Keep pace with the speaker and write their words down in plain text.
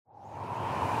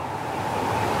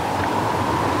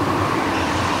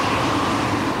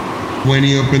When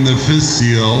he opened the fifth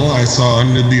seal, I saw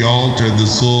under the altar the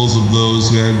souls of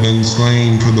those who had been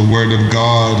slain for the word of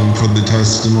God and for the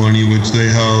testimony which they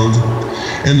held.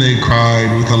 And they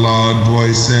cried with a loud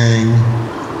voice, saying,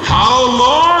 How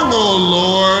long, O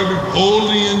Lord,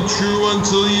 holy and true,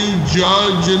 until you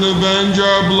judge and avenge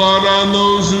our blood on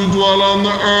those who dwell on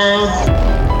the earth?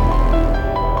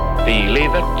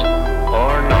 Believe it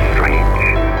or not. Strange,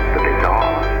 the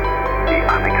bizarre, the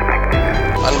unexpected.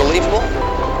 Unbelievable?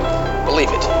 Believe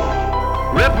it.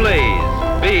 Ripley's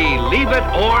Believe It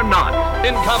or Not.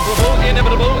 Incomparable,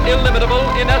 inimitable, illimitable,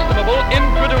 inestimable,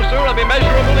 introducer of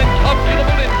immeasurable,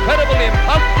 incalculable, incredible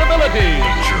impossibilities.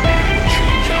 Journey will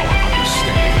change our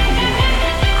understanding of the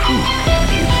world.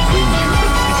 Truth is stranger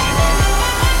than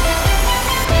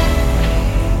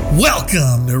fiction.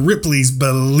 Welcome to Ripley's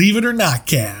Believe It or Not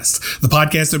cast, the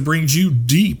podcast that brings you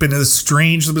deep into the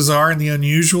strange, the bizarre, and the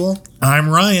unusual. I'm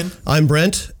Ryan. I'm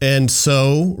Brent. And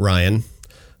so, Ryan,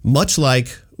 much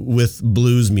like with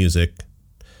blues music,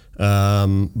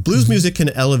 blues music can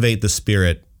elevate the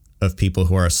spirit of people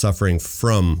who are suffering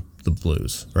from the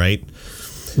blues, right?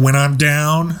 When I'm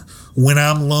down, when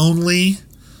I'm lonely,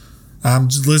 I'm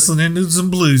just listening to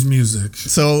some blues music.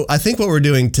 So I think what we're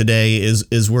doing today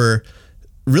is we're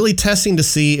really testing to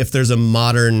see if there's a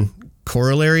modern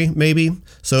corollary, maybe.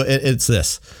 So it's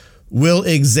this. Will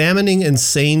examining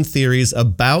insane theories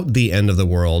about the end of the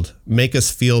world make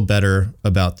us feel better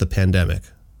about the pandemic?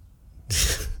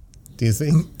 Do you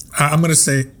think? I'm gonna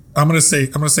say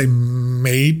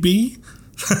maybe.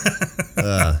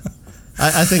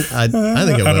 I think it will. I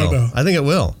don't know. I think it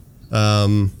will.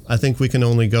 I think we can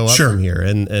only go up Sure. from here,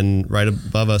 and right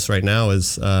above us right now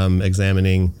is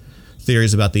examining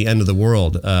theories about the end of the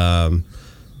world,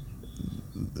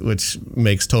 which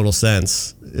makes total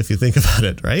sense if you think about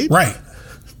it, right? Right.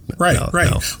 No.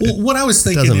 Well, what I was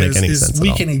thinking doesn't make any is sense we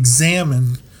at all. can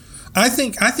examine. I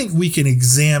think we can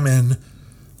examine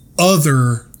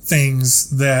other things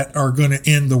that are going to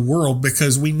end the world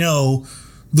because we know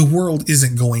the world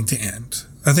isn't going to end.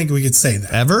 I think we could say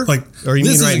that Ever? Like, or you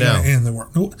this mean right isn't now? gonna end the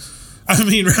world. I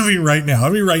mean right now.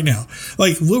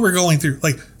 Like what we're going through,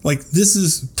 like this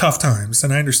is tough times,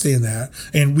 and I understand that,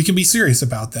 and we can be serious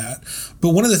about that. But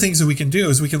one of the things that we can do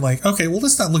is we can okay, well,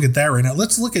 let's not look at that right now.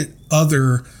 Let's look at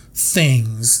other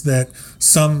things that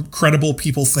some credible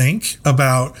people think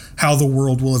about how the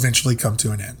world will eventually come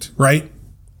to an end, right?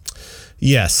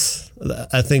 Yes,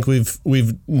 I think we've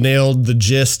nailed the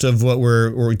gist of what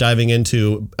we're diving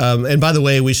into. And by the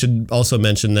way, we should also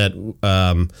mention that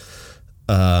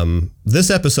this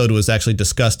episode was actually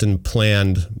discussed and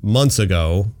planned months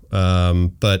ago,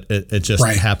 but it just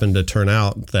happened to turn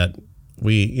out that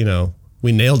we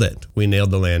nailed it. We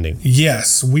nailed the landing.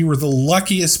 Yes, we were the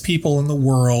luckiest people in the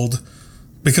world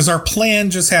because our plan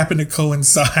just happened to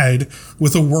coincide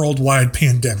with a worldwide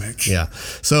pandemic. Yeah.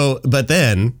 So, but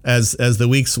then as the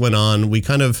weeks went on, we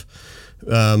kind of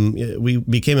we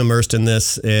became immersed in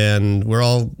this, and we're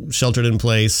all sheltered in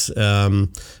place.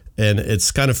 And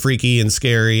it's kind of freaky and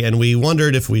scary. And we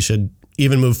wondered if we should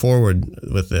even move forward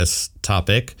with this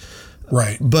topic.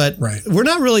 Right. But we're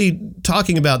not really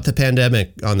talking about the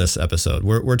pandemic on this episode.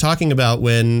 We're talking about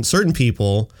when certain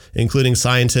people, including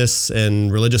scientists and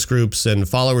religious groups and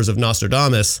followers of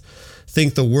Nostradamus,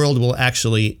 think the world will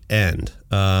actually end.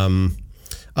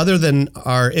 Other than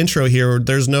our intro here,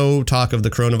 there's no talk of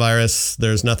the coronavirus.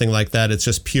 There's nothing like that. It's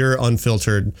just pure,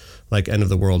 unfiltered, like end of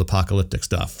the world apocalyptic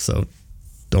stuff. So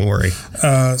don't worry.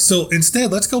 So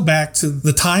instead, let's go back to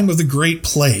the time of the Great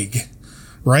Plague.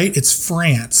 Right? It's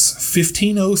France,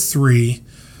 1503.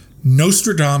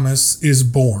 Nostradamus is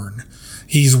born.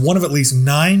 He's one of at least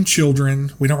 9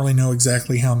 children. We don't really know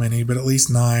exactly how many, but at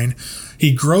least 9.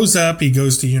 He grows up, he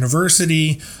goes to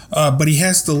university, but he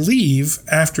has to leave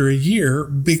after a year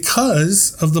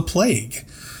because of the plague.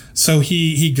 So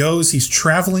he goes, he's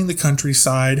traveling the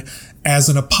countryside as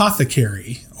an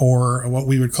apothecary, or what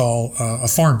we would call a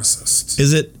pharmacist.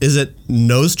 Is it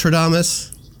Nostradamus?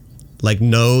 Like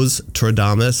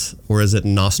Nostradamus, or is it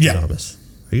Nostradamus?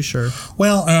 Yeah. Are you sure?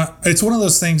 Well, it's one of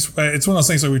those things. It's one of those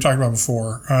things that we talked about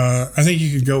before. I think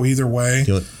you could go either way.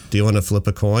 Do you want to flip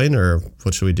a coin, or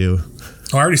what should we do?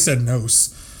 Oh, I already said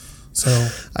Nos. So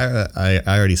I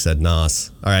already said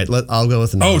Nos. All right, I'll go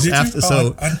with Nos. Oh, did you?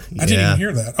 I didn't even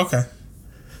hear that. Okay.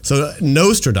 So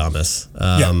Nostradamus,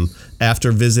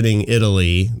 after visiting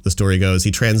Italy, the story goes,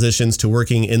 he transitions to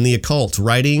working in the occult,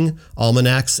 writing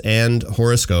almanacs and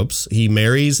horoscopes. He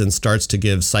marries and starts to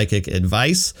give psychic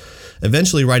advice,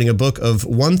 eventually writing a book of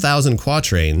 1,000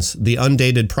 quatrains, the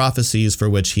undated prophecies for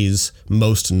which he's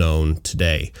most known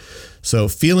today. So,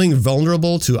 feeling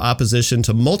vulnerable to opposition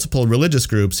to multiple religious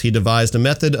groups, he devised a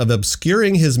method of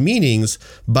obscuring his meanings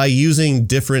by using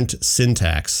different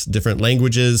syntax, different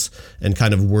languages, and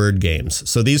kind of word games.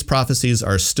 So these prophecies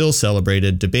are still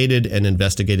celebrated, debated, and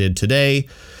investigated today.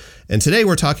 And today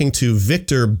we're talking to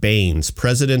Victor Baines,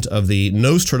 president of the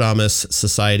Nostradamus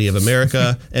Society of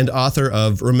America and author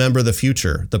of Remember the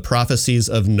Future, The Prophecies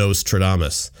of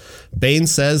Nostradamus.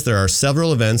 Baines says there are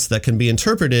several events that can be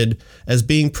interpreted as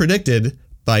being predicted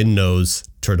by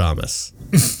Nostradamus.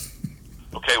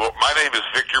 Okay, well, my name is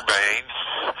Victor Baines.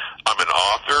 I'm an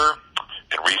author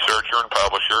and researcher and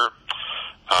publisher,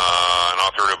 an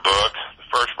author of a book. The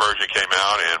first version came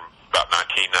out in about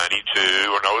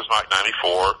 1992, or no, it was like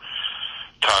 94.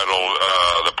 Titled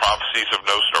The Prophecies of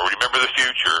Nostradamus. Remember the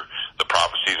Future, The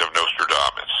Prophecies of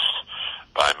Nostradamus,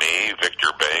 by me, Victor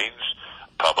Baines,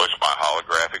 published by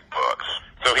Holographic Books.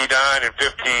 So he died in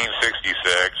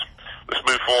 1566. Let's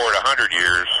move forward 100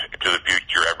 years into the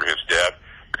future after his death.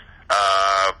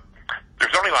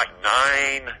 There's only like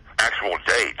 9 actual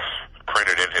dates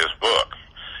printed in his book,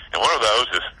 and one of those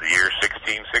is the year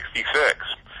 1666.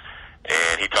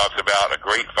 And he talks about a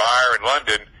great fire in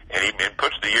London, and he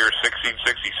puts the year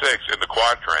 1666 in the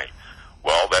quatrain.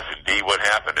 Well, that's indeed what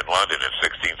happened in London in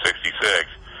 1666.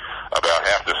 About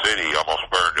half the city almost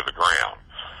burned to the ground.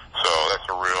 So that's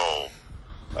a real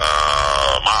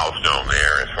milestone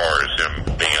there as far as him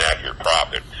being an accurate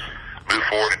prophet. Move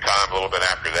forward in time a little bit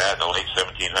after that, in the late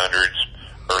 1700s,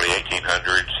 early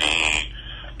 1800s, he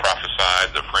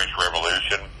prophesied the French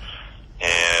Revolution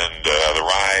and the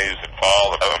rise and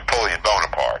fall of Napoleon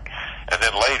Bonaparte. And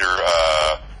then later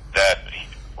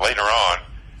on,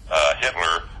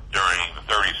 Hitler during the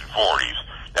 30s and 40s.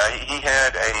 Now, he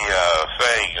had a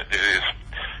saying, a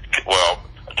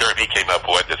term he came up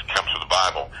with that comes from the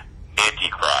Bible,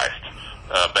 Antichrist,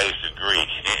 based in Greek,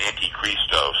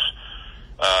 Antichristos.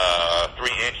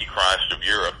 3 Antichrists of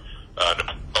Europe,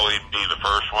 Napoleon being the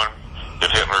first one,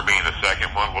 and Hitler being the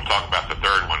second one. We'll talk about the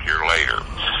third one here later.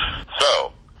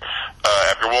 So,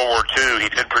 after World War II, he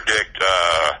did predict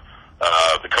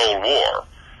the Cold War,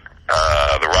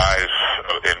 the rise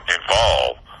and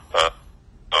fall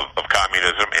of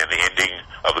communism and the ending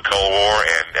of the Cold War,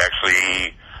 and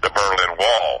actually the Berlin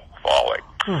Wall falling.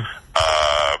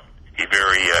 He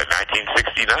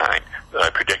 1969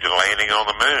 predicted landing on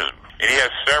the moon. And he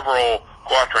has several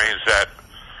quatrains that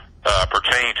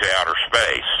pertain to outer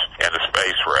space and the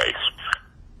space race.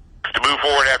 To move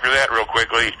forward after that real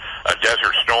quickly, a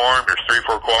Desert Storm, there's 3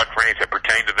 or 4 quatrains that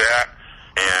pertain to that,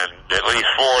 and at least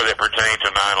 4 that pertain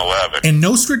to 9/11. And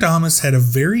Nostradamus had a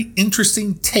very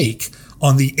interesting take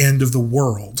on the end of the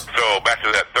world. So back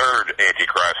to that third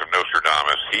Antichrist of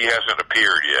Nostradamus, he hasn't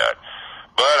appeared yet.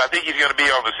 But I think he's going to be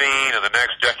on the scene in the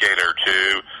next decade or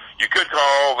two. You could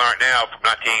call right now from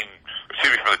the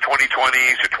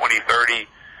 2020s to 2030.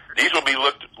 These will be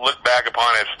looked back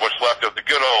upon as what's left of the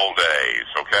good old days,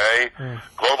 okay?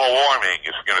 Global warming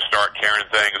is going to start tearing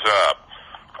things up.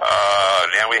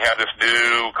 Now we have this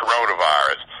new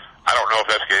coronavirus. I don't know if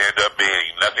that's going to end up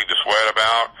being nothing to sweat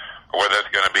about, or whether it's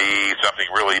going to be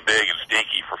something really big and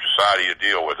stinky for society to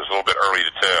deal with. It's a little bit early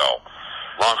to tell.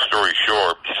 Long story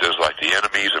short, he says, like the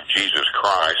enemies of Jesus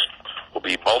Christ will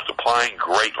be multiplying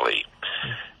greatly,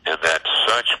 and that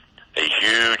such a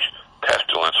huge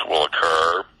pestilence will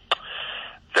occur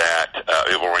that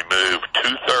it will remove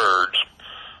 2/3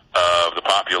 of the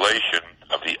population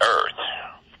of the earth.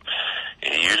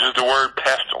 And he uses the word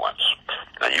pestilence.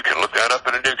 Now, you can look that up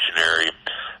in a dictionary.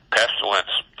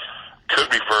 Pestilence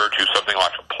could refer to something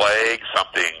like a plague,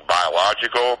 something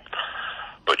biological,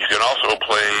 but you can also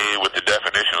play with the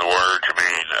definition of the word to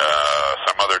mean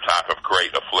some other type of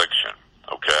great affliction,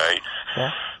 okay?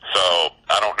 Yeah. So,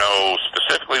 I don't know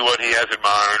specifically what he has in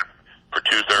mind for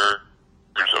 2/3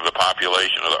 of the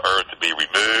population of the earth to be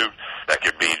removed. That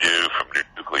could be due from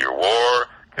nuclear war,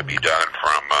 could be done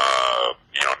from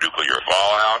nuclear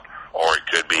fallout, or it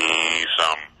could be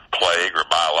some plague or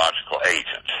biological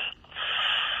agent.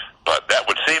 But that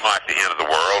would seem like the end of the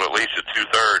world, at least at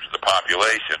 2/3 of the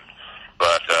population,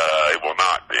 but it will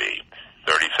not be.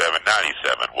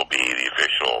 3797 will be the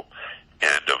official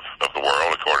end of the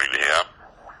world, according to him.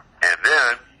 And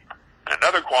then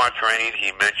another quatrain,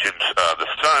 he mentions the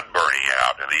sun burning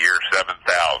out in the year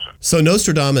 7000. So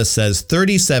Nostradamus says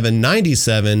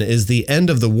 3797 is the end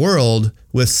of the world,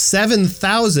 with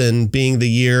 7000 being the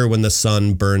year when the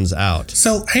sun burns out.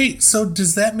 So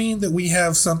does that mean that we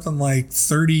have something like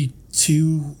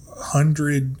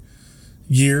 3200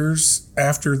 years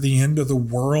after the end of the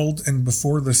world and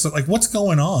before the sun? Like, what's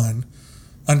going on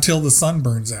until the sun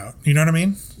burns out? You know what I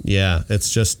mean? Yeah, it's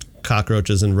just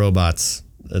cockroaches and robots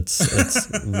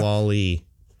It's Wall-E.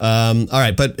 All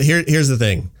right, but here's the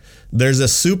thing. There's a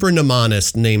super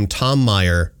mnemonist named Tom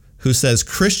Meyer who says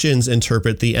Christians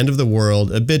interpret the end of the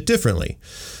world a bit differently.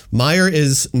 Meyer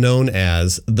is known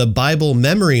as the Bible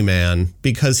memory man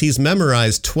because he's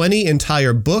memorized 20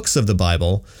 entire books of the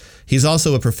Bible. He's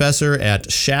also a professor at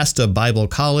Shasta Bible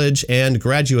College and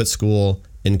graduate school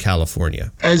in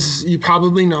California. As you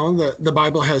probably know, the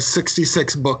Bible has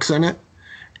 66 books in it.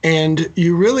 And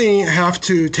you really have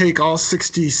to take all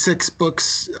 66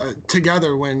 books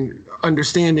together when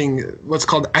understanding what's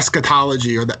called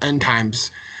eschatology or the end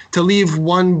times. To leave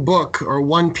one book or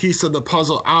one piece of the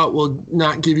puzzle out will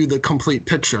not give you the complete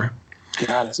picture.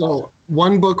 Got it. So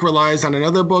one book relies on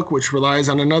another book, which relies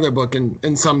on another book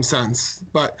in some sense.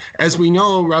 But as we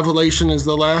know, Revelation is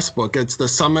the last book. It's the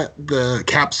summit, the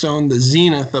capstone, the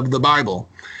zenith of the Bible.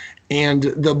 And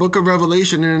the book of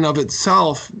Revelation in and of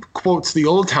itself quotes the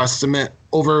Old Testament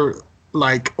or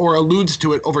alludes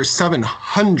to it over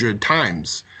 700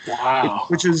 times. Wow.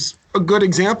 Which is a good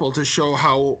example to show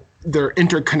how they're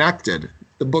interconnected,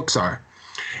 the books are.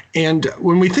 And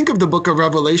when we think of the book of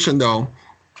Revelation, though,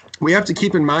 we have to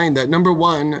keep in mind that, number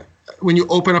one, when you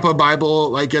open up a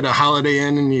Bible, like at a Holiday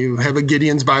Inn, and you have a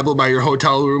Gideon's Bible by your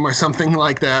hotel room or something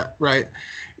like that, right?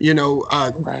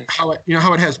 Right. How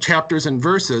it has chapters and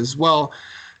verses. Well,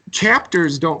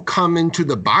 chapters don't come into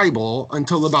the Bible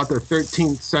until about the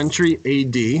 13th century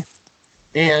AD,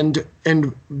 and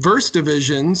verse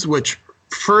divisions, which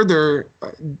further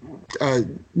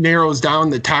narrows down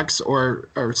the text or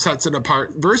sets it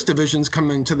apart. Verse divisions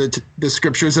come into the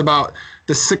scriptures about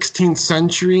the 16th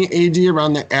century AD,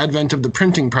 around the advent of the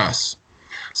printing press.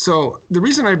 So the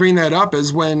reason I bring that up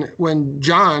is when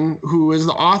John, who is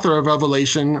the author of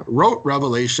Revelation, wrote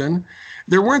Revelation,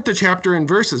 there weren't the chapter and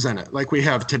verses in it like we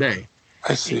have today.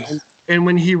 I see. And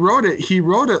when he wrote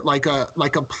it like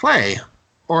a play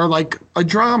or like a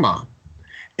drama.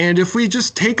 And if we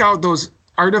just take out those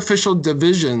artificial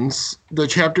divisions, the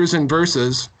chapters and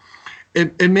verses,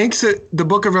 it makes the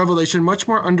book of Revelation much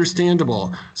more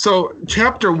understandable. So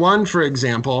chapter 1, for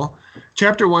example,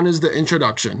 chapter 1 is the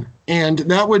introduction. And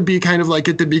that would be kind of like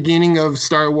at the beginning of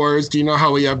Star Wars. Do you know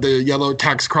how we have the yellow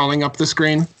text crawling up the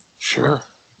screen? Sure.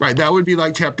 Right, that would be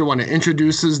like chapter 1. It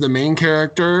introduces the main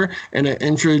character, and it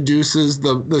introduces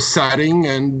the setting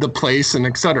and the place, and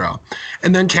etc.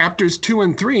 And then chapters 2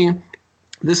 and 3,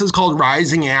 this is called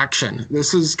rising action.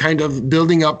 This is kind of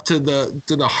building up to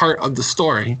the heart of the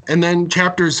story. And then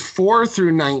chapters 4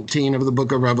 through 19 of the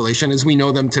book of Revelation, as we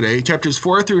know them today, chapters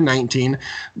 4 through 19,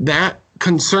 that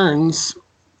concerns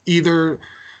either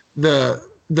the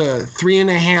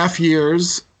 3.5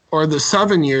 years or the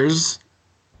 7 years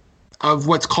of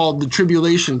what's called the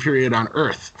tribulation period on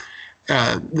earth.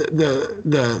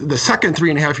 The second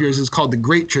 3.5 years is called the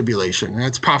Great Tribulation. And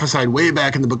that's prophesied way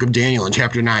back in the book of Daniel in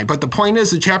chapter 9. But the point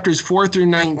is that chapters 4 through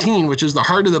 19, which is the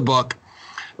heart of the book,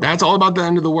 that's all about the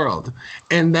end of the world.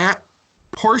 And that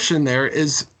portion there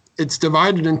it's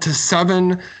divided into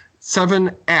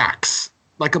seven acts,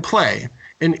 like a play.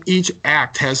 And each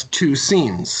act has 2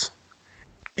 scenes.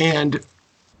 And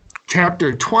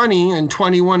chapter 20 and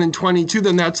 21 and 22,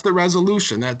 then that's the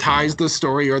resolution that ties the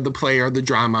story or the play or the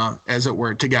drama, as it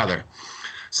were, together.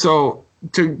 So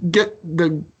to get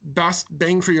the best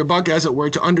bang for your buck, as it were,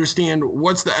 to understand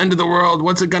what's the end of the world,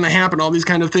 what's it going to happen, all these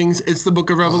kind of things, it's the book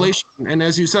of Revelation. And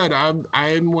as you said,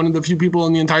 I'm one of the few people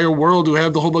in the entire world who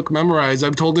have the whole book memorized.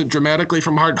 I've told it dramatically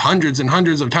from heart hundreds and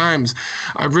hundreds of times.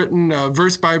 I've written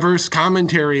verse by verse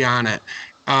commentary on it.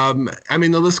 I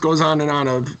mean, the list goes on and on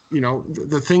of,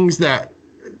 the things that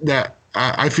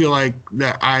I feel like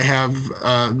that I have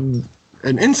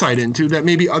an insight into that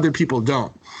maybe other people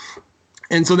don't.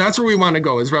 And so that's where we want to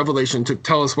go, is Revelation, to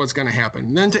tell us what's going to happen.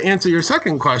 And then to answer your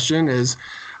second question is,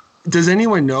 does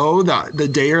anyone know the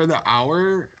day or the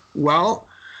hour? Well,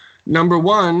 number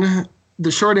one,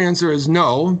 the short answer is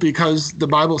no, because the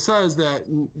Bible says that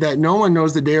no one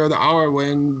knows the day or the hour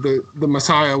when the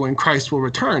Messiah, when Christ will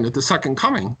return at the second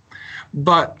coming.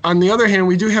 But on the other hand,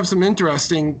 we do have some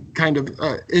interesting kind of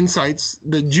insights.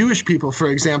 The Jewish people, for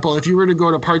example, if you were to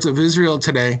go to parts of Israel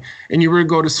today and you were to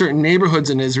go to certain neighborhoods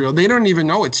in Israel, they don't even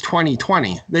know it's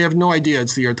 2020. They have no idea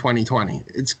it's the year 2020.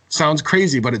 It sounds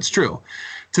crazy, but it's true.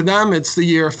 To them, it's the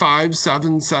year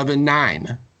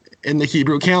 5779 in the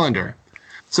Hebrew calendar.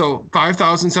 So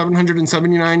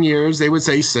 5,779 years, they would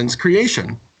say, since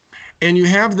creation. And you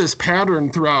have this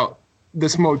pattern throughout,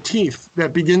 this motif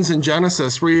that begins in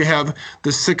Genesis, where you have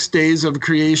the 6 days of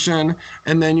creation,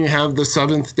 and then you have the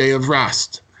 7th day of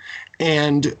rest.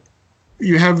 And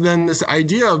you have then this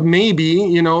idea of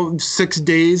maybe, 6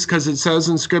 days, because it says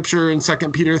in Scripture in 2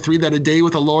 Peter 3 that a day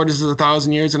with the Lord is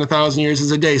 1,000 years and 1,000 years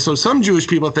is a day. So some Jewish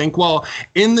people think, well,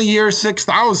 in the year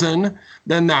 6,000,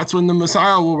 then that's when the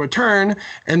Messiah will return.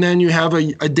 And then you have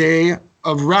a day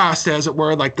of rest, as it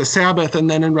were, like the Sabbath. And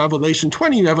then in Revelation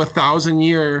 20, you have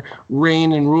 1,000-year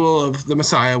reign and rule of the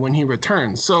Messiah when he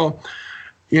returns. So,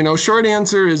 short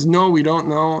answer is no, we don't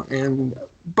know.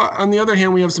 But on the other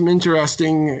hand, we have some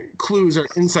interesting clues or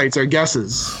insights or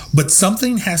guesses. But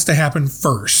something has to happen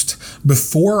first.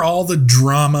 Before all the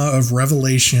drama of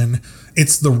Revelation,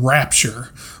 it's the rapture,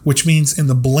 which means in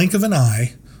the blink of an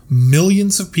eye,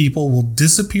 millions of people will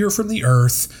disappear from the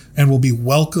earth and will be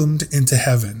welcomed into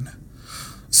heaven.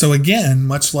 So again,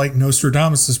 much like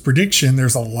Nostradamus' prediction,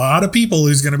 there's a lot of people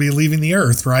who's going to be leaving the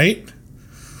earth, right?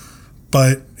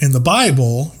 But in the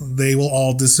Bible, they will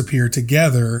all disappear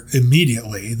together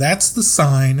immediately. That's the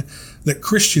sign that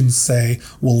Christians say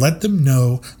will let them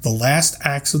know the last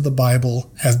acts of the Bible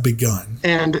have begun.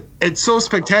 And it's so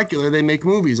spectacular, they make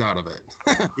movies out of it.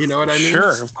 You know what I mean?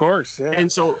 Sure, of course. Yeah. And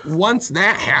so once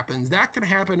that happens, that could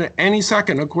happen at any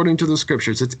second according to the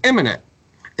Scriptures. It's imminent.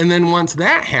 And then once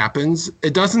that happens,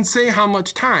 it doesn't say how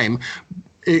much time.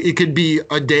 It could be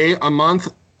a day, a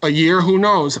month, a year, who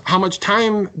knows how much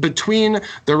time between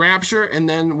the rapture and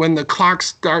then when the clock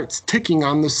starts ticking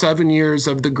on the 7 years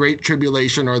of the Great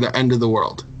Tribulation or the end of the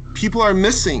world. People are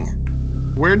missing.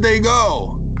 Where'd they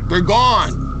go? They're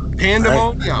gone.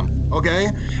 Pandemonium. Okay?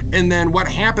 And then what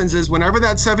happens is whenever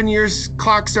that 7 years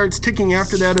clock starts ticking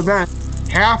after that event,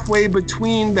 halfway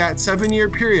between that 7-year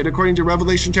period, according to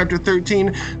Revelation chapter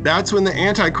 13, that's when the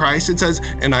Antichrist, it says,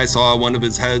 and I saw one of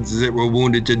his heads as it were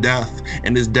wounded to death,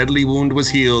 and his deadly wound was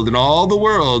healed, and all the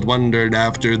world wondered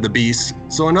after the beast.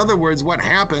 So in other words, what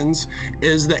happens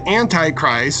is the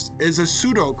Antichrist is a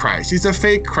pseudo-Christ. He's a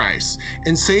fake Christ.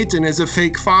 And Satan is a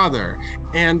fake father.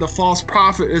 And the false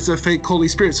prophet is a fake Holy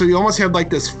Spirit. So you almost have like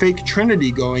this fake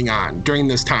Trinity going on during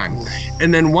this time.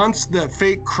 And then once the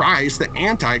fake Christ, the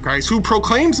Antichrist, who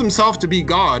proclaims himself to be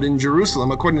God in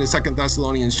Jerusalem, according to 2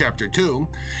 Thessalonians chapter 2,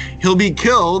 he'll be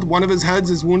killed. One of his heads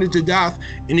is wounded to death,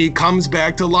 and he comes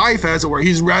back to life, as it were.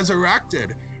 He's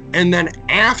resurrected. And then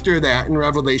after that, in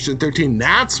Revelation 13,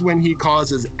 that's when he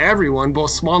causes everyone,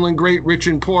 both small and great, rich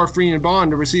and poor, free and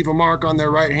bond, to receive a mark on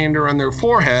their right hand or on their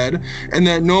forehead, and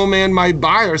that no man might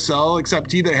buy or sell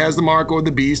except he that has the mark or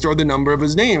the beast or the number of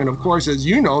his name. And of course, as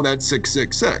you know, that's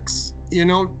 666.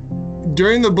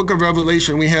 During the book of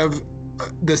Revelation, we have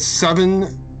the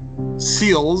 7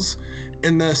 seals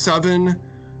and the 7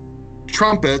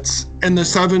 trumpets and the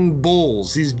 7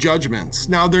 bowls, these judgments.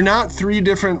 Now, they're not 3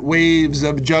 different waves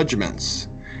of judgments.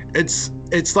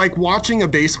 It's like watching a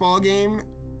baseball game,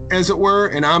 as it were,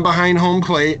 and I'm behind home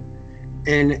plate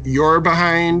and you're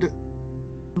behind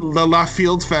the left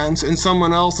field fence and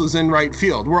someone else is in right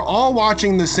field. We're all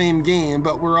watching the same game,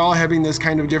 but we're all having this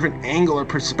kind of different angle or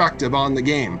perspective on the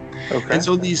game. Okay. And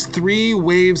so these 3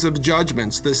 waves of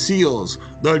judgments, the seals,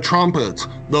 the trumpets,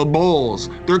 the bowls,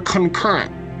 they're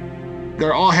concurrent.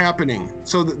 They're all happening.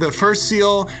 So the first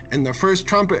seal and the first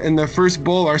trumpet and the first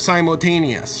bowl are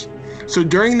simultaneous. So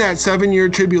during that 7-year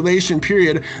tribulation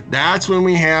period, that's when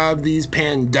we have these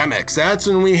pandemics. That's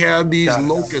when we have these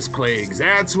locust plagues.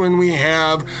 That's when we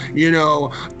have,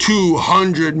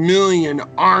 200 million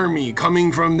army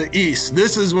coming from the east.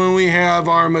 This is when we have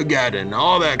Armageddon,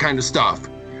 all that kind of stuff.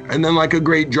 And then like a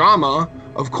great drama,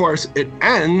 of course, it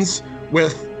ends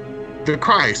with the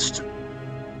Christ,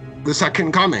 the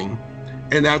second coming.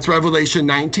 And that's Revelation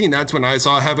 19. That's when I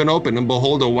saw heaven open and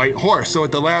behold a white horse. So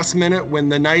at the last minute, when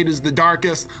the night is the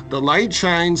darkest, the light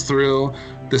shines through,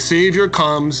 the Savior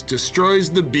comes,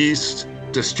 destroys the beast,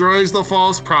 destroys the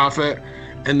false prophet,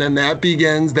 and then that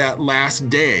begins that last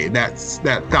day, that's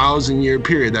that 1,000-year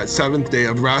period, that 7th day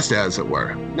of rest, as it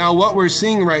were. Now, what we're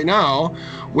seeing right now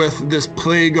with this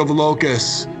plague of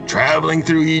locusts traveling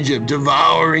through Egypt,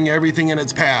 devouring everything in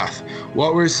its path,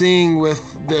 what we're seeing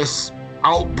with this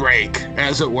outbreak,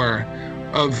 as it were,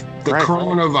 of the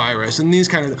coronavirus and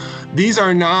these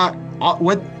are not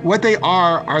what they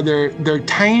are they're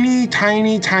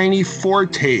tiny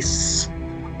foretastes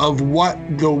of what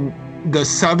the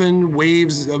 7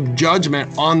 waves of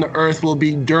judgment on the earth will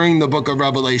be during the book of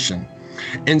Revelation.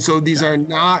 And so these are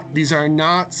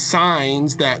not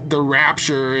signs that the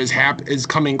rapture is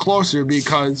coming closer,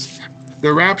 because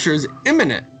the rapture is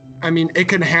imminent. I mean, it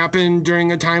can happen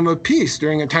during a time of peace,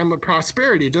 during a time of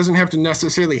prosperity. It doesn't have to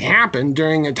necessarily happen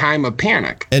during a time of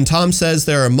panic. And Tom says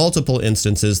there are multiple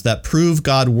instances that prove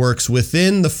God works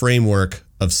within the framework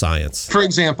of science. For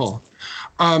example,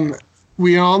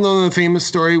 We all know the famous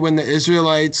story when the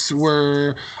Israelites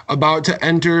were about to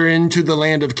enter into the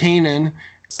land of Canaan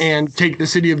and take the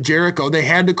city of Jericho. They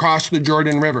had to cross the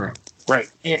Jordan River. Right.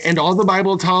 And all the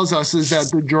Bible tells us is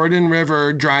that the Jordan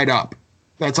River dried up.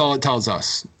 That's all it tells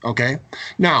us. Okay.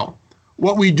 Now,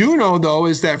 what we do know, though,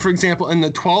 is that, for example, in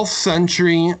the 12th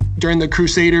century, during the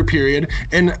Crusader period,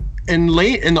 and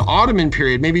late in the Ottoman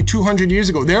period, maybe 200 years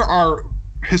ago, there are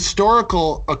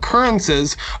historical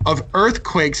occurrences of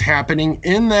earthquakes happening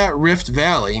in that Rift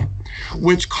Valley,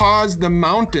 which caused the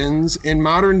mountains in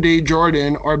modern day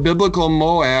Jordan or biblical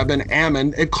Moab and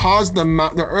Ammon. It caused the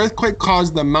earthquake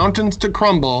caused the mountains to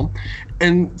crumble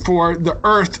and for the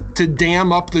earth to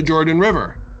dam up the Jordan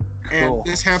River. And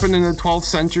this happened in the 12th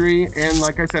century and,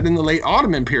 like I said, in the late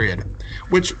Ottoman period,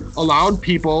 which allowed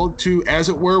people to, as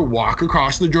it were, walk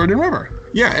across the Jordan River.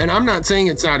 Yeah, and I'm not saying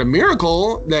it's not a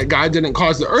miracle that God didn't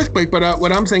cause the earthquake, but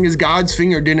what I'm saying is God's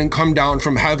finger didn't come down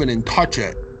from heaven and touch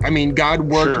it. I mean, God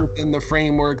worked within the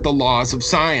framework, the laws of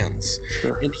science.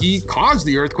 And he caused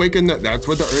the earthquake, and that's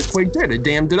what the earthquake did. It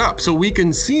dammed it up. So we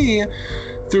can see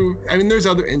through, I mean, there's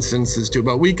other instances too,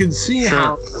 but we can see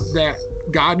how that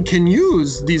God can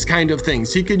use these kind of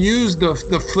things. He could use the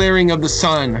flaring of the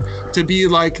sun to be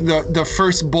like the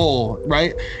first bowl,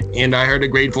 right? And I heard a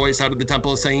great voice out of the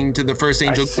temple saying to the first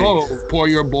angel, "Go, pour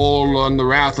your bowl on the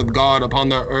wrath of God upon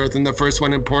the earth." And the first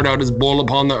one had poured out his bowl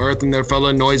upon the earth, and there fell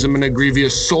a noisome and a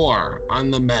grievous sore on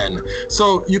the men.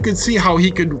 So you could see how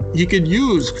he could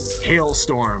use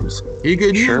hailstorms. He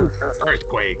could use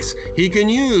earthquakes. He can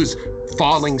use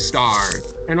falling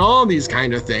stars and all these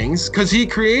kind of things because he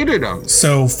created them.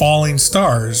 So falling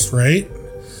stars, right?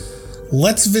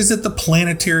 Let's visit the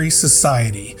Planetary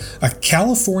Society, a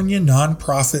California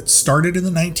nonprofit started in the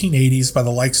 1980s by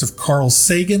the likes of Carl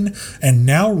Sagan and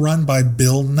now run by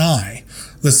Bill Nye.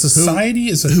 The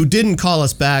society who didn't call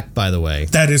us back, by the way.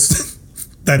 That is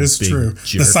true.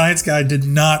 Jerk. The science guy did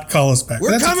not call us back.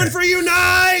 We're coming for you,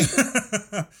 Nye!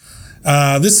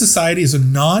 This society is a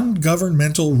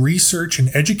non-governmental research and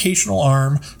educational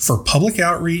arm for public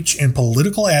outreach and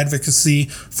political advocacy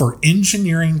for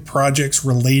engineering projects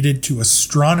related to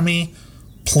astronomy,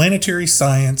 planetary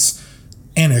science,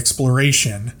 and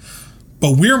exploration.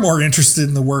 But we're more interested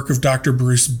in the work of Dr.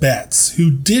 Bruce Betts,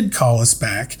 who did call us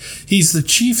back. He's the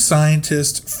chief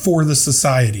scientist for the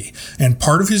society, and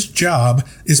part of his job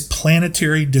is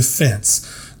planetary defense.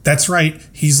 That's right,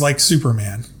 he's like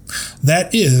Superman.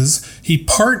 That is, he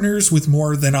partners with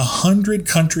more than 100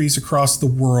 countries across the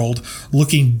world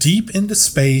looking deep into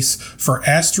space for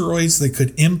asteroids that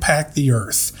could impact the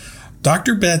Earth.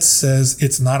 Dr. Betts says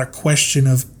it's not a question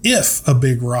of if a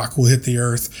big rock will hit the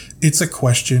Earth, it's a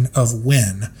question of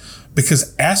when.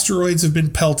 Because asteroids have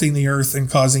been pelting the Earth and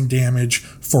causing damage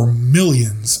for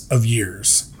millions of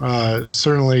years.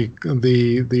 Certainly,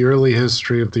 the early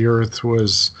history of the Earth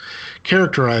was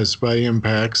characterized by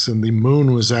impacts, and the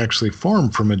moon was actually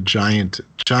formed from a giant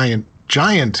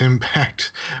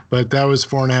impact, but that was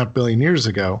 4.5 billion years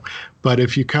ago. But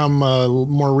if you come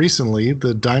more recently,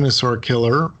 the dinosaur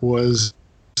killer was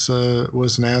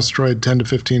an asteroid 10 to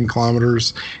 15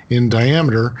 kilometers in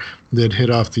diameter that hit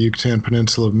off the Yucatan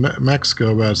Peninsula of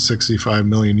Mexico about 65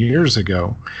 million years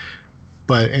ago.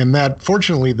 And that,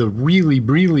 fortunately, the really,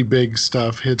 really big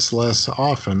stuff hits less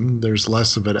often. There's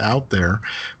less of it out there.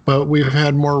 But we've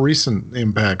had more recent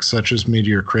impacts, such as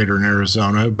Meteor Crater in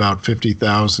Arizona about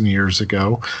 50,000 years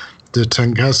ago. The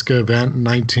Tunguska event in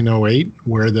 1908,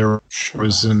 where there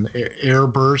was an air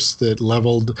burst that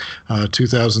leveled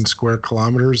 2,000 square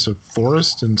kilometers of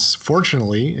forest. And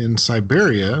fortunately, in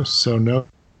Siberia, so no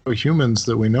humans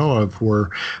that we know of were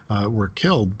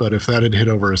killed, but if that had hit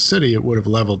over a city, it would have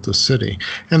leveled the city.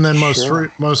 And then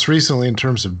most recently, in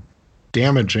terms of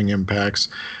damaging impacts,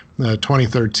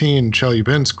 2013,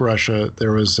 Chelyabinsk, Russia,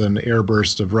 there was an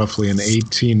airburst of roughly an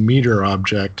 18-meter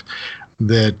object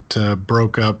that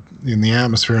broke up in the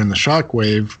atmosphere, and the shock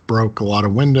wave broke a lot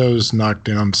of windows, knocked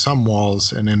down some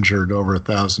walls, and injured over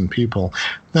 1,000 people.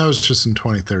 That was just in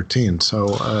 2013.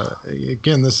 So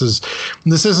again, this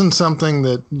isn't something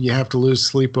that you have to lose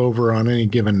sleep over on any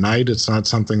given night. It's not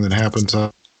something that happens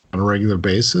on a regular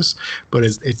basis, but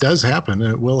it does happen,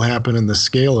 and it will happen. And the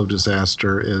scale of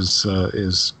disaster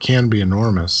can be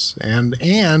enormous.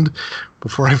 And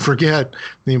before I forget,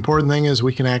 the important thing is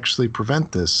we can actually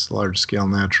prevent this large-scale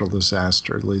natural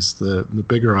disaster, at least the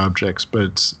bigger objects.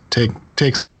 But it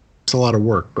takes a lot of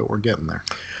work, but we're getting there.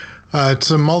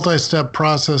 It's a multi-step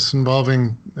process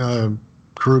involving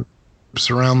groups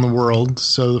around the world.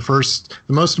 So the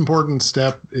most important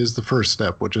step is the first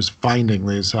step, which is finding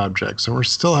these objects. And we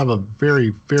still have a very,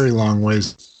 very long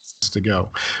ways to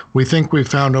go. We think we've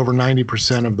found over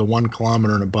 90% of the 1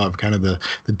 kilometer and above, kind of the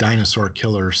dinosaur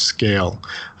killer scale,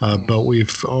 but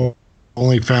we've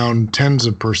only found tens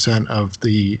of percent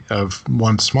of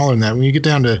ones smaller than that. When you get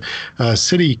down to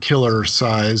city killer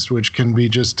size, which can be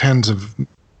just tens of,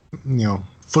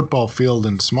 football field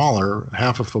and smaller,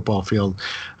 half a football field,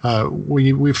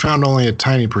 we found only a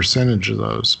tiny percentage of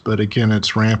those. But again,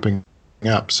 it's ramping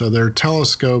up. So they're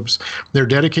telescopes, they're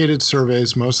dedicated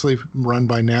surveys, mostly run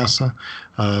by NASA,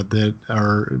 that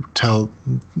are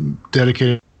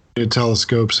dedicated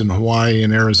telescopes in Hawaii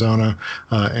and Arizona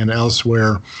and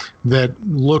elsewhere that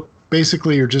look,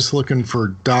 basically you're just looking for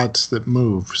dots that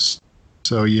move.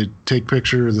 So you take a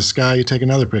picture of the sky, you take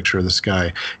another picture of the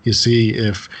sky. You see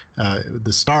if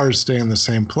the stars stay in the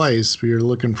same place, but you're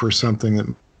looking for something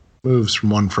that moves from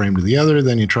one frame to the other.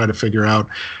 Then you try to figure out,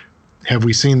 have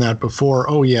we seen that before?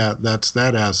 Oh yeah, that's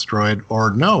that asteroid. Or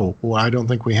no, well, I don't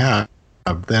think we have.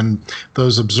 Then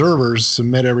those observers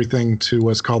submit everything to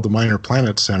what's called the Minor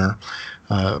Planet Center,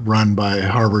 run by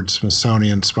Harvard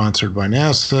Smithsonian, sponsored by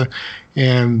NASA,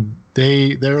 and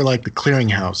they're like the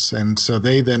clearinghouse. And so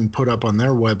they then put up on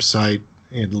their website,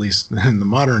 at least in the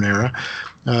modern era,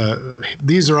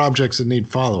 these are objects that need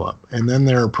follow-up. And then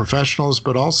there are professionals,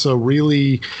 but also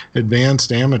really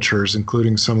advanced amateurs,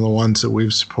 including some of the ones that we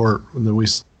support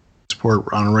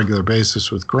on a regular basis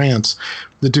with grants,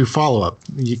 that do follow-up.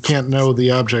 You can't know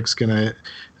the object's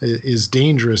is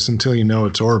dangerous until you know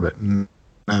its orbit. In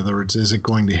other words, is it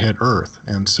going to hit Earth?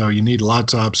 And so you need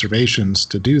lots of observations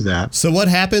to do that. So what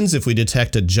happens if we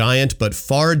detect a giant but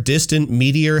far distant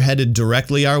meteor headed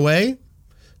directly our way?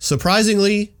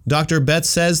 Surprisingly, Dr. Betts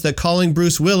says that calling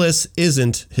Bruce Willis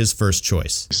isn't his first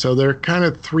choice. So there are kind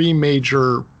of 3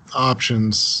 major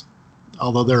options,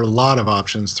 although there are a lot of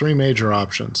options, 3 major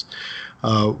options.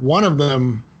 One of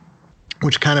them,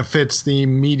 which kind of fits the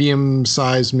medium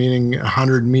size, meaning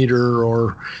 100 meter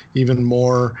or even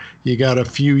more, you got a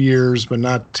few years, but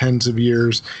not tens of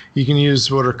years. You can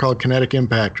use what are called kinetic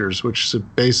impactors, which is a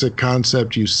basic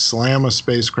concept. You slam a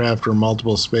spacecraft or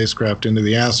multiple spacecraft into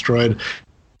the asteroid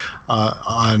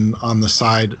on the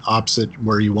side opposite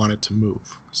where you want it to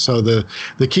move. So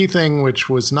the key thing, which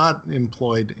was not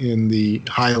employed in the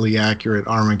highly accurate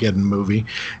Armageddon movie,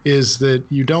 is that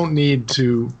you don't need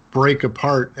to break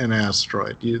apart an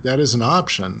asteroid. That is an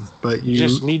option, but you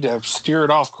just need to steer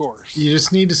it off course. You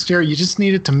just need to steer. You just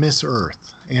need it to miss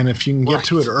Earth. And if you can get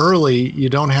to it early, you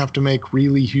don't have to make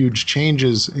really huge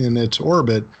changes in its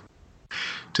orbit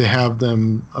to have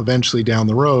them eventually down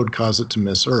the road cause it to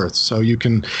miss Earth. So you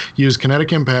can use kinetic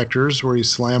impactors where you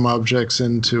slam objects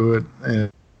into it and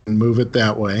move it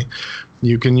that way.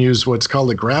 You can use what's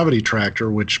called a gravity tractor,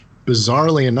 which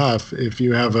bizarrely enough, if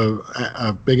you have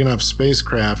a big enough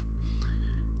spacecraft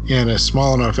and a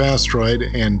small enough asteroid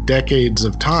and decades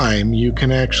of time, you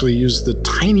can actually use the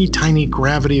tiny, tiny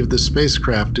gravity of the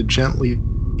spacecraft to gently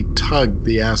tug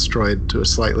the asteroid to a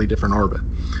slightly different orbit.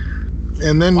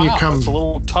 And then you come. It's a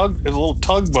little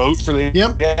tugboat for the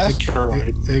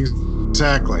asteroid.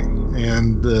 Exactly,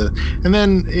 and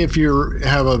then if you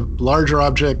have a larger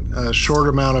object, a short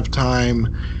amount of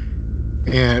time,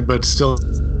 but still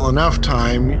enough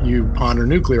time, you ponder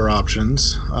nuclear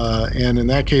options, and in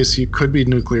that case, you could be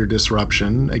nuclear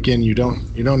disruption. Again, you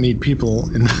don't need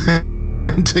people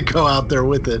to go out there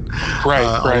with it.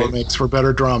 Right. It makes for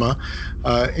better drama.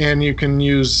 And you can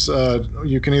use,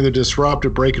 you can either disrupt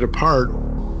or break it apart,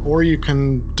 or you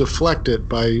can deflect it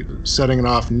by setting it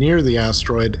off near the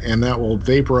asteroid, and that will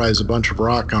vaporize a bunch of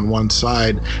rock on one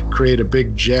side, create a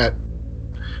big jet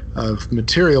of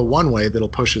material one way that'll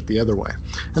push it the other way.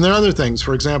 And there are other things.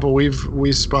 For example,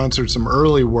 we sponsored some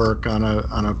early work on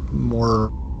a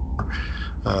more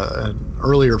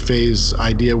earlier phase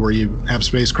idea where you have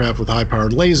spacecraft with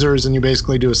high-powered lasers, and you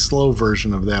basically do a slow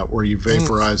version of that where you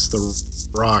vaporize the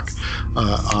rock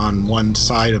on one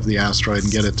side of the asteroid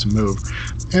and get it to move.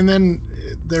 And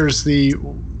then there's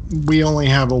we only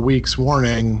have a week's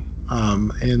warning,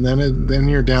 and then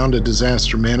you're down to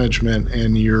disaster management,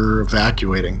 and you're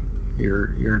evacuating.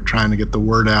 You're trying to get the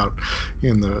word out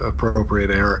in the appropriate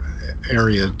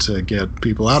area to get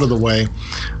people out of the way,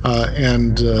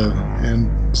 and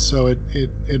so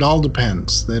it all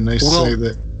depends. Then they say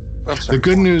that the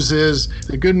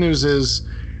good news is,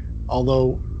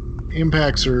 although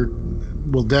impacts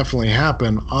will definitely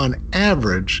happen on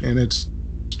average, and it's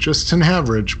just an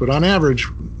average, but on average,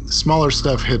 smaller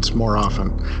stuff hits more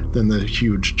often than the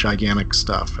huge, gigantic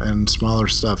stuff, and smaller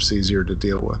stuff's easier to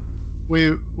deal with.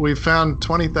 We found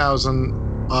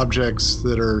 20,000 objects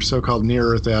that are so-called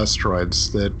near-Earth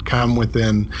asteroids that come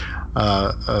within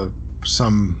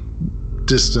some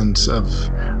distance of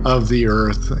the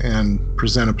Earth and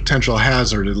present a potential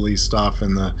hazard, at least off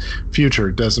in the future.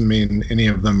 It doesn't mean any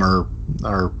of them are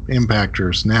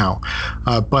impactors now.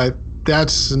 But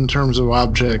that's in terms of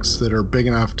objects that are big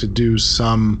enough to do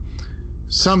some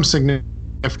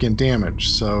significant damage.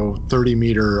 So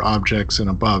 30-meter objects and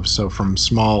above. So from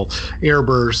small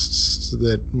airbursts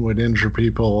that would injure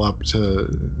people up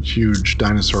to huge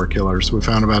dinosaur killers. We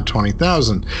found about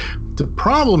 20,000. The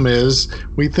problem is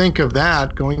we think of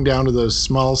that going down to those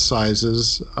small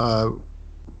sizes.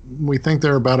 We think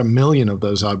there are about 1 million of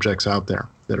those objects out there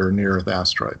that are near-Earth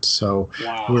asteroids. So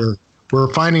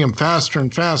we're finding them faster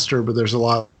and faster, but there's a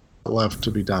lot left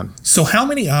to be done. So how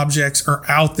many objects are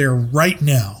out there right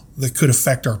now that could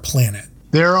affect our planet?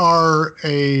 There are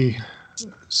a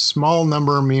small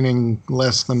number, meaning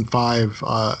less than 5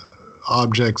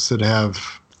 objects that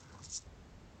have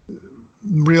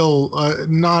real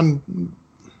that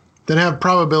have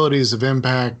probabilities of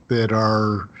impact that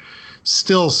are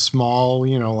still small,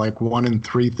 like 1 in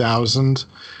 3,000,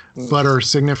 but are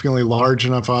significantly large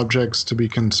enough objects to be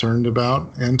concerned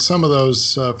about. And some of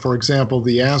those, for example,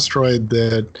 the asteroid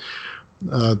that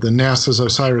the NASA's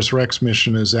OSIRIS-REx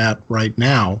mission is at right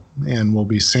now and will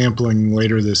be sampling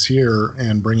later this year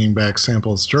and bringing back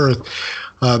samples to Earth,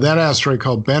 that asteroid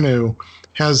called Bennu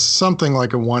has something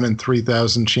like a 1 in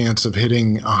 3,000 chance of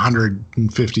hitting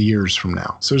 150 years from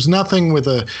now. So there's nothing with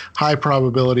a high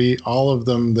probability. All of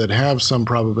them that have some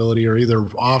probability are either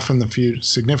off in the future,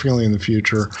 significantly in the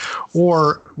future,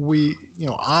 or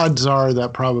odds are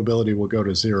that probability will go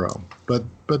to zero. But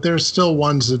there's still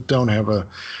ones that don't have a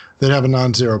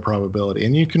non-zero probability,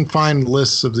 and you can find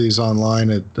lists of these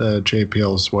online at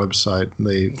JPL's website.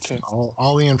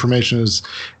 All the information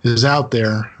is out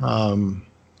there.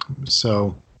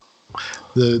 So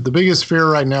the biggest fear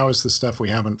right now is the stuff we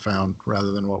haven't found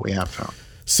rather than what we have found.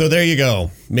 So there you go.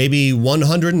 Maybe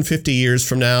 150 years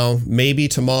from now, maybe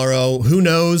tomorrow, who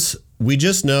knows? We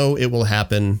just know it will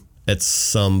happen at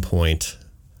some point.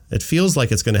 It feels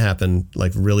like it's going to happen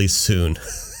like really soon,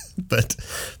 but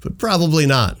probably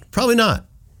not. Probably not.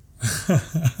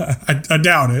 I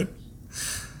doubt it.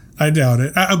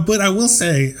 But I will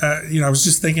say, I was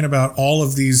just thinking about all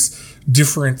of these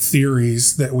different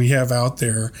theories that we have out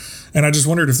there, and I just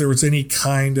wondered if there was any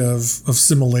kind of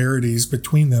similarities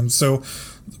between them. So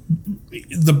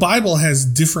the Bible has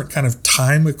different kind of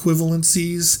time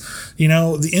equivalencies.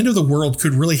 The end of the world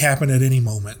could really happen at any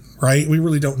moment, right? We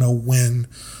really don't know when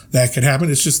that could happen.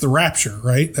 It's just the rapture,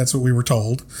 right? That's what we were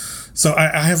told. So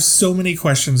I have so many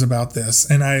questions about this,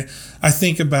 and I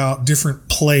think about different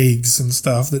plagues and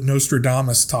stuff that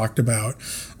Nostradamus talked about.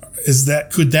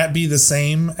 Could that be the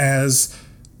same as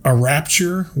a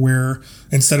rapture, where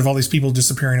instead of all these people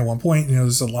disappearing at one point,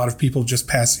 there's a lot of people just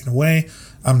passing away?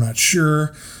 I'm not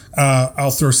sure. I'll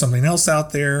throw something else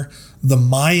out there. The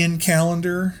Mayan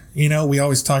calendar, we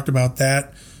always talked about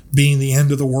that being the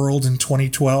end of the world in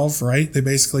 2012, right? They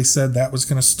basically said that was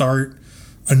going to start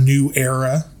a new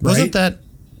era, right? Wasn't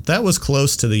that was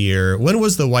close to the year? When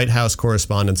was the White House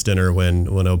Correspondents' Dinner when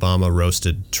Obama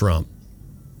roasted Trump?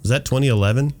 Was that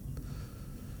 2011?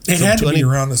 It had to be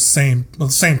around the same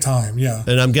time, yeah.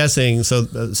 And I'm guessing,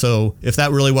 so if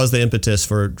that really was the impetus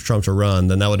for Trump to run,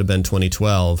 then that would have been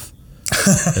 2012.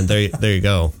 And there you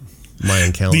go,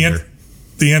 Mayan calendar.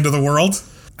 The end of the world.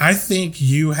 I think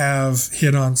you have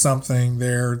hit on something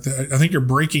there. I think you're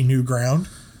breaking new ground.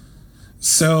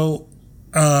 So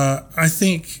I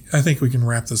think we can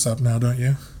wrap this up now, don't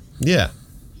you? Yeah.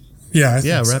 Yeah, I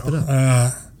think wrap it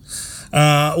up.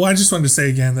 Well, I just wanted to say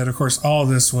again that, of course, all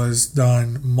this was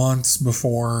done months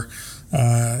before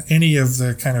any of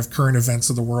the kind of current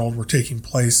events of the world were taking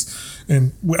place.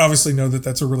 And we obviously know that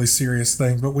that's a really serious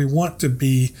thing, but we want to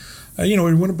be, we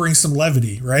want to bring some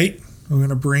levity, right? We want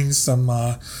to bring some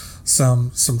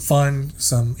fun,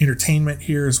 some entertainment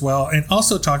here as well, and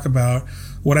also talk about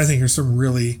what I think are some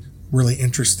really, really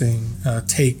interesting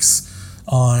takes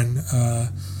on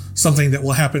something that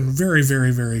will happen very,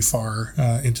 very, very far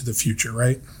into the future,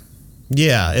 right?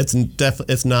 Yeah,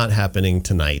 it's not happening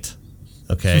tonight.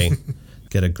 Okay,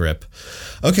 get a grip.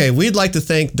 Okay, we'd like to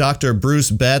thank Dr.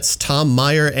 Bruce Betts, Tom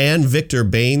Meyer, and Victor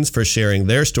Baines for sharing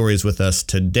their stories with us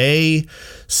today.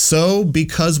 So,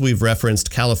 because we've referenced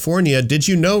California, did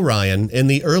you know, Ryan, in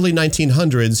the early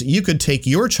 1900s, you could take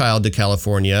your child to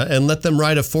California and let them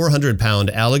ride a 400-pound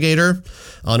alligator?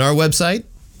 On our website,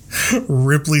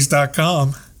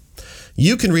 Ripley's.com.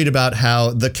 You can read about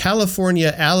how the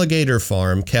California Alligator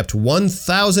Farm kept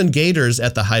 1,000 gators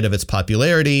at the height of its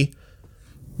popularity.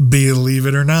 Believe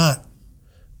it or not.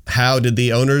 How did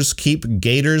the owners keep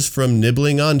gators from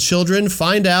nibbling on children?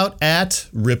 Find out at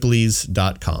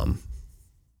Ripley's.com.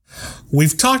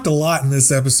 We've talked a lot in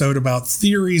this episode about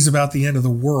theories about the end of the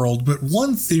world, but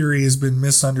one theory has been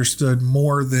misunderstood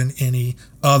more than any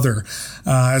other.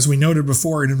 As we noted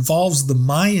before, it involves the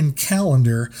Mayan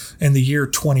calendar and the year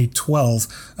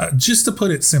 2012. Just to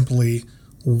put it simply,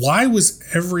 why was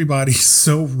everybody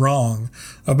so wrong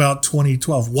about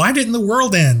 2012? Why didn't the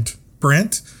world end,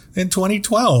 Brent, in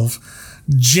 2012?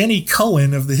 Jenny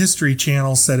Cohen of the History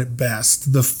Channel said it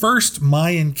best. The first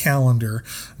Mayan calendar,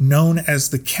 known as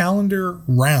the calendar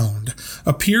round,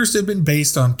 appears to have been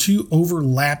based on two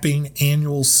overlapping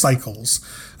annual cycles,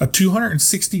 a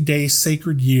 260-day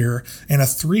sacred year and a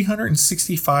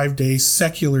 365-day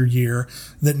secular year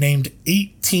that named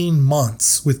 18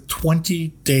 months with 20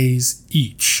 days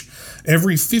each.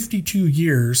 Every 52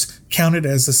 years counted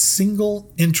as a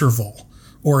single interval,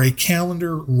 or a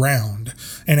calendar round,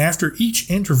 and after each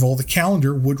interval, the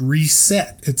calendar would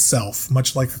reset itself,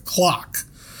 much like a clock.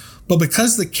 But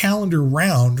because the calendar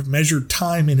round measured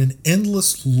time in an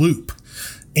endless loop,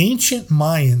 ancient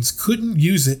Mayans couldn't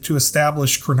use it to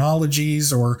establish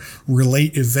chronologies or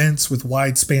relate events with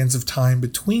wide spans of time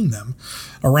between them.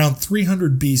 Around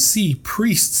 300 BC,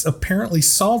 priests apparently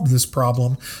solved this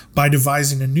problem by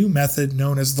devising a new method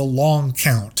known as the long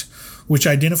count, which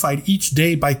identified each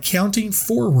day by counting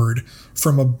forward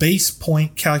from a base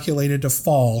point calculated to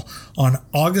fall on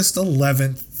August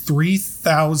 11th,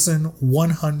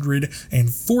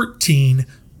 3114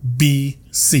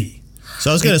 BC. So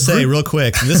I was going to say real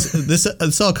quick,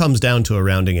 this all comes down to a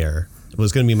rounding error. It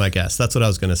was going to be my guess. That's what I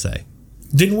was going to say.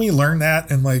 Didn't we learn that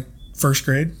in like first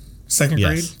grade, second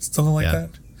grade, something like that?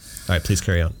 All right, please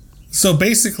carry on. So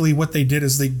basically what they did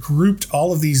is they grouped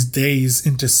all of these days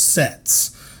into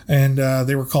sets. And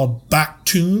they were called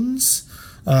Baktuns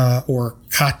or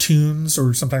Katuns,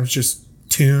 or sometimes just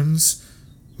tunes.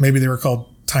 Maybe they were called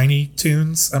tiny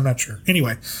tunes. I'm not sure.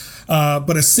 Anyway,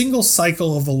 but a single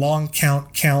cycle of the long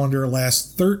count calendar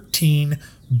lasts 13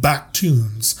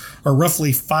 Baktuns, or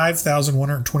roughly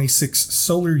 5,126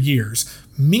 solar years,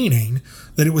 meaning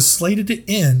that it was slated to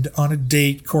end on a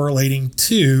date correlating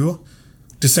to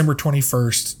December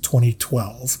 21st,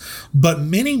 2012. But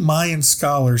many Mayan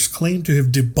scholars claim to have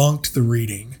debunked the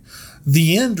reading.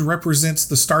 The end represents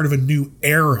the start of a new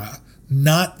era,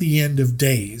 not the end of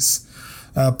days.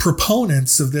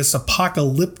 Proponents of this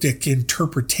apocalyptic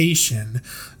interpretation,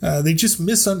 they just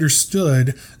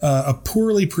misunderstood a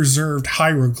poorly preserved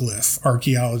hieroglyph,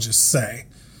 archaeologists say.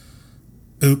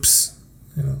 Oops,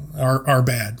 our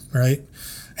bad, right?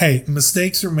 Hey,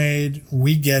 mistakes are made.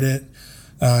 We get it.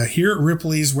 Here at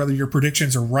Ripley's, whether your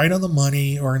predictions are right on the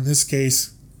money or in this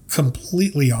case,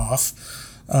 completely off,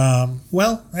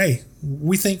 well, hey,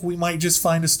 we think we might just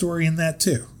find a story in that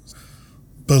too.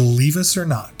 Believe us or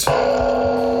not. Believe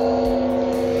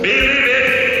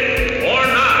it or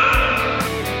not.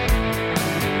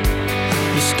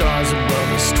 The stars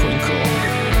above us twinkle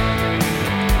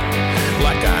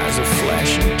like eyes of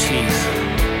flashing teeth.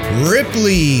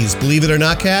 Ripley's Believe It or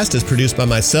Not cast is produced by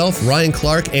myself, Ryan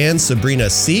Clark, and Sabrina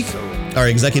Seek. Our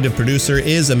executive producer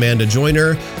is Amanda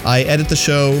Joyner. I edit the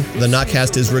show. The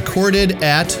Notcast is recorded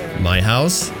at my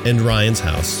house and Ryan's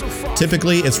house.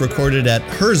 Typically, it's recorded at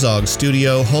Herzog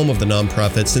Studio, home of the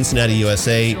nonprofit Cincinnati,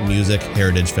 USA Music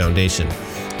Heritage Foundation.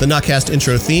 The Notcast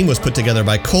intro theme was put together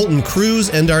by Colton Cruz,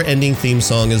 and our ending theme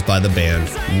song is by the band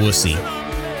Wussy.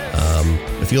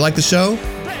 If you like the show,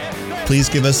 please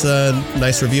give us a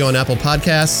nice review on Apple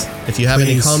Podcasts. If you have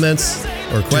any comments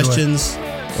or questions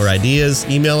or ideas,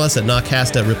 email us at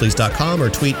notcast@ripleys.com or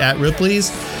tweet at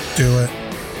Ripley's. Do it.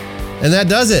 And that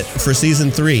does it for Season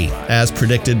 3, as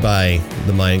predicted by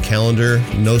the Mayan calendar,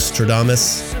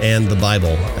 Nostradamus, and the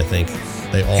Bible, I think.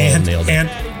 They all nailed it.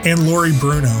 And Lori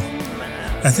Bruno.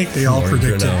 I think they all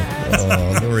predicted.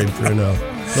 Oh, Lori Bruno.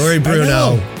 Lori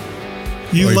Bruno.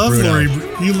 You love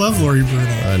Lori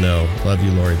Bruno. I know. Love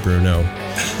you, Lori Bruno.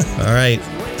 All right.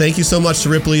 Thank you so much to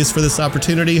Ripley's for this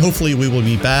opportunity. Hopefully we will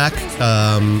be back.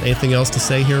 Anything else to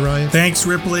say here, Ryan? Thanks,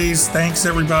 Ripley's. Thanks,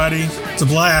 everybody. It's a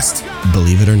blast.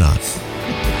 Believe it or not.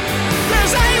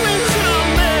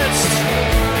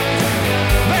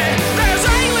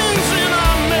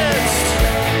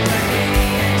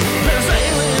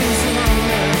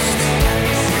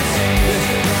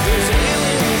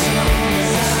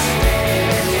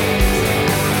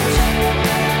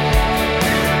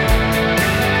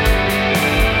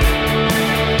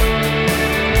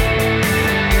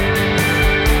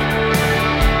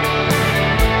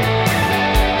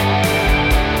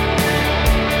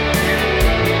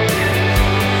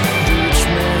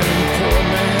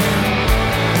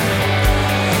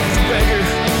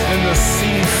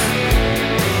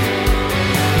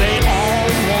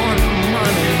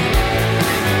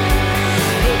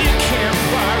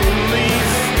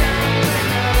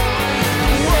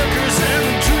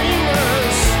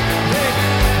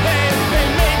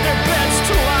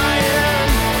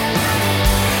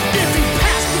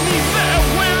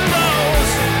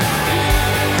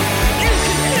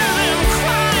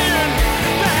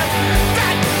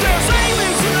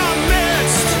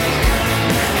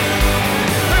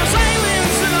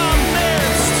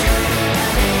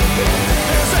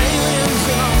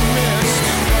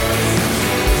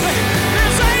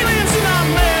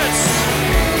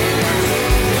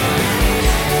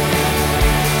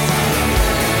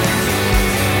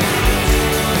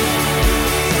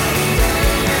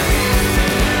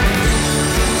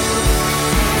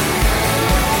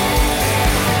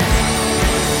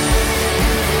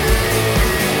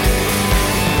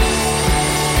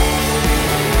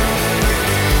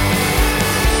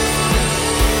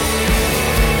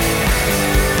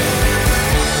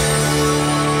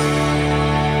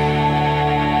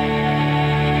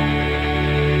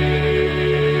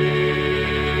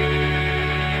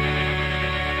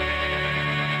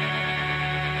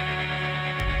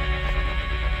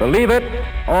 Believe it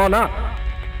or not.